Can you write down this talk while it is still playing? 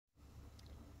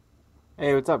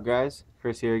Hey, what's up guys?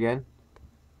 Chris here again.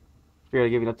 Figured I'd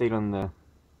give you an update on the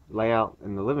layout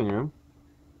in the living room.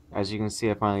 As you can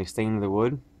see, I finally stained the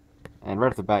wood, and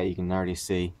right off the bat you can already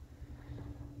see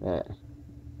that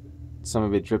some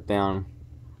of it dripped down,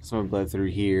 some of it bled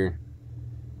through here.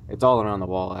 It's all around the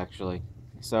wall actually.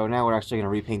 So now we're actually going to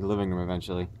repaint the living room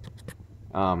eventually.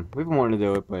 We've been wanting to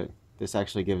do it, but this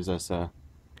actually gives us a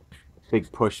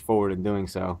big push forward in doing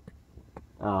so.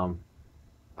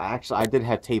 I did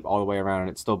have tape all the way around and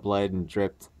it still bled and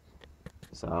dripped.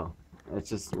 So it's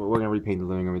just, we're going to repaint the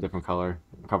living room a different color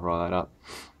and cover all that up.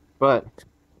 But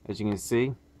as you can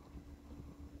see,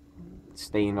 it's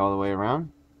stained all the way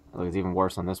around. It looks even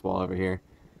worse on this wall over here.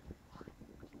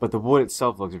 But the wood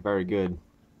itself looks very good,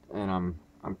 and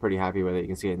I'm pretty happy with it. You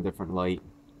can see it in different light.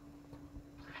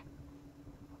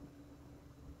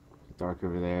 Dark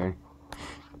over there.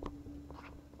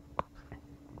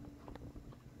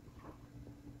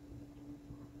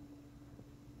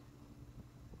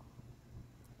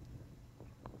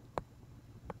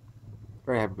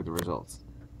 Very happy with the results.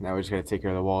 Now we just gotta take care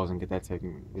of the walls and get that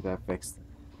fixed.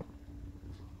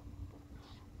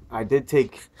 I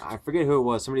forget who it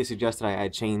was. Somebody suggested I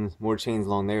add more chains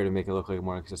along there to make it look like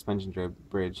more like a suspension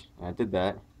bridge. And I did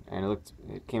that, and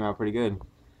it came out pretty good.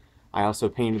 I also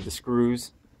painted the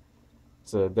screws,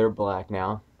 so they're black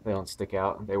now. They don't stick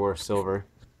out. They were silver.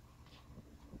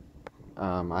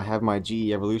 I have my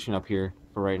GE Evolution up here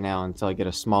for right now until I get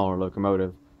a smaller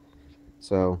locomotive.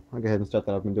 So I'll go ahead and set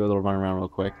that up and do a little run around real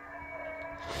quick.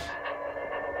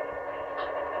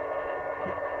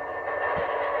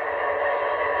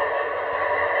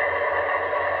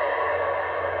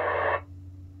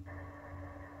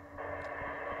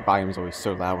 Volume is always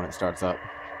so loud when it starts up.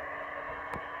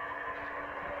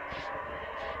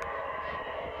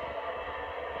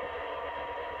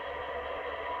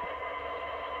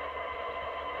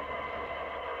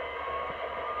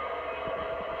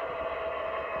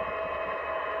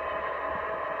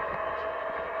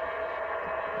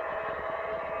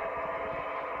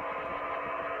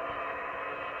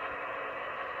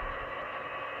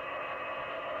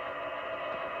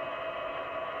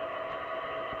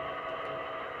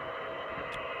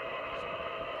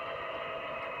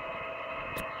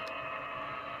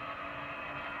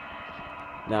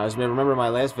 Now, as you may remember my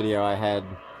last video,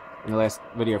 in the last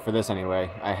video for this anyway,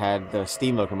 I had the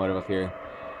steam locomotive up here,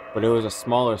 but it was a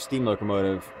smaller steam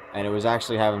locomotive, and it was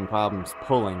actually having problems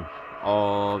pulling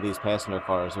all these passenger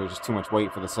cars. There was just too much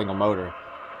weight for the single motor.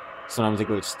 Sometimes it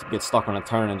would get stuck on a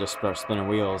turn and just start spinning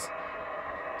wheels.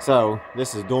 So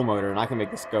this is dual motor, and I can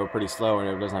make this go pretty slow, and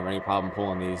it doesn't have any problem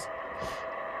pulling these.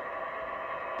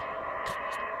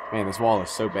 Man, this wall is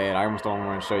so bad. I almost don't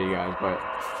want to show you guys, but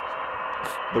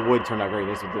the wood turned out great.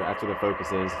 That's what the focus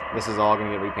is. This is all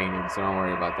going to get repainted, so don't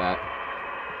worry about that.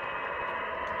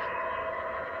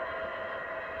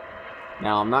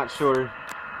 Now, I'm not sure,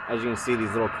 as you can see,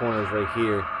 these little corners right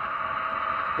here,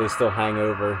 they still hang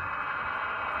over.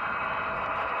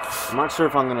 I'm not sure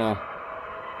if I'm going to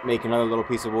make another little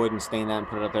piece of wood and stain that and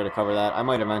put it up there to cover that. I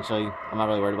might eventually. I'm not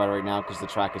really worried about it right now because the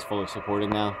track is fully supported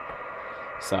now.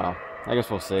 So, I guess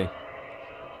we'll see.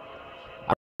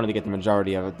 I wanted to get the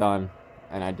majority of it done,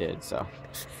 and I did, so.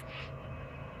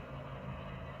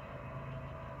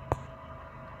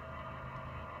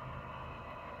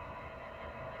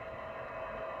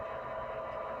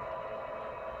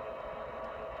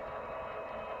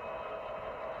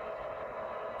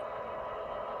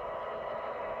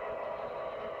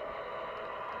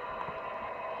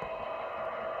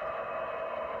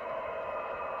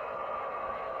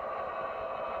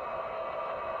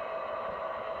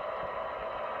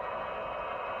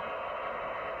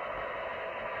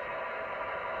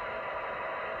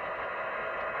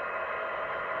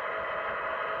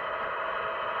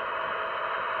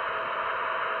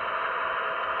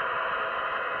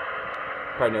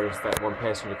 Probably noticed that one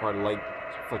passenger car light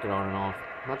flickered on and off.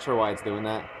 Not sure why it's doing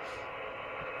that.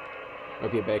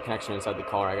 Might be a bad connection inside the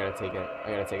car. I gotta take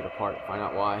it apart, find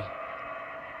out why.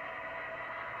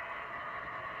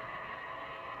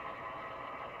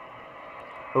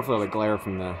 Hopefully the glare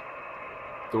from the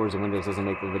doors and windows doesn't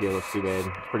make the video look too bad.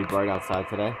 It's pretty bright outside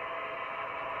today.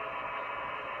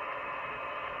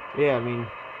 Yeah, I mean,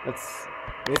 that's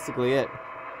basically it.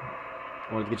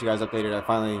 I wanted to get you guys updated. I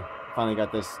finally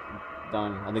got this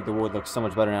done. I think the wood looks so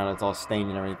much better now that it's all stained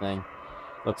and everything.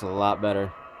 Looks a lot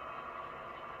better.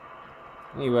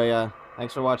 Anyway,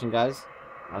 thanks for watching, guys.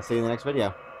 I'll see you in the next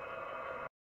video.